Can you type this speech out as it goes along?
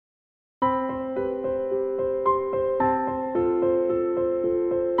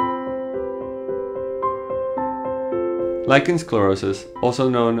Lichen sclerosis, also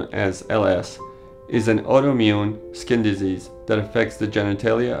known as LS, is an autoimmune skin disease that affects the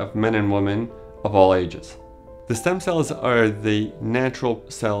genitalia of men and women of all ages. The stem cells are the natural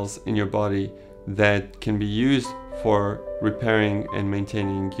cells in your body that can be used for repairing and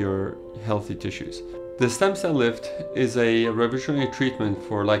maintaining your healthy tissues. The stem cell lift is a revolutionary treatment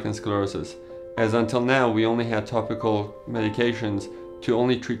for lichen sclerosis, as until now we only had topical medications to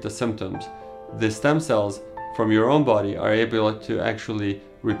only treat the symptoms. The stem cells from your own body are able to actually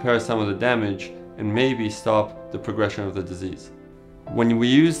repair some of the damage and maybe stop the progression of the disease. When we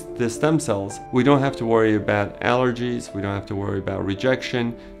use the stem cells, we don't have to worry about allergies, we don't have to worry about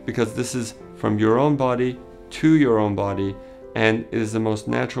rejection, because this is from your own body to your own body, and it is the most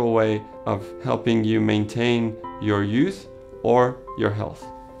natural way of helping you maintain your youth or your health.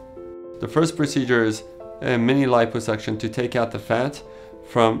 The first procedure is a mini liposuction to take out the fat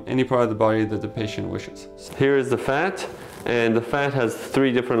from any part of the body that the patient wishes. Here is the fat, and the fat has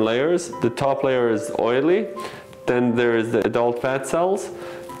 3 different layers. The top layer is oily, then there is the adult fat cells,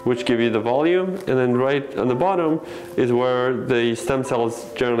 which give you the volume, and then right on the bottom is where the stem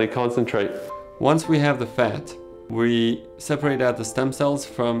cells generally concentrate. Once we have the fat, we separate out the stem cells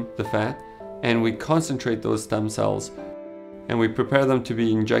from the fat, and we concentrate those stem cells, and we prepare them to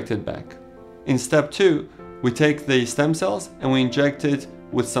be injected back. In step 2, we take the stem cells and we inject it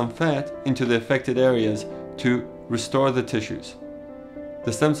with some fat into the affected areas to restore the tissues.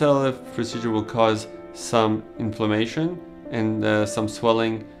 The stem cell lift procedure will cause some inflammation and some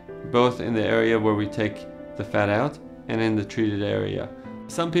swelling, both in the area where we take the fat out and in the treated area.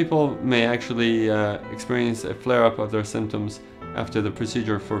 Some people may actually experience a flare-up of their symptoms after the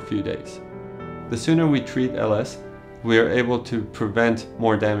procedure for a few days. The sooner we treat LS, we are able to prevent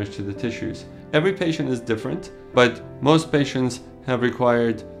more damage to the tissues. Every patient is different, but most patients have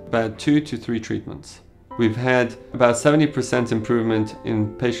required about 2 to 3 treatments. We've had about 70% improvement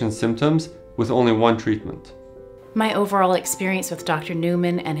in patient symptoms with only 1 treatment. My overall experience with Dr.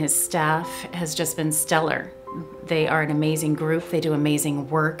 Newman and his staff has just been stellar. They are an amazing group, they do amazing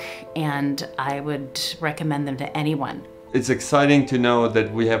work, and I would recommend them to anyone. It's exciting to know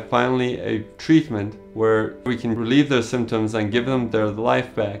that we have finally a treatment where we can relieve their symptoms and give them their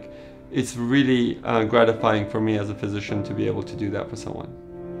life back. It's really gratifying for me as a physician to be able to do that for someone.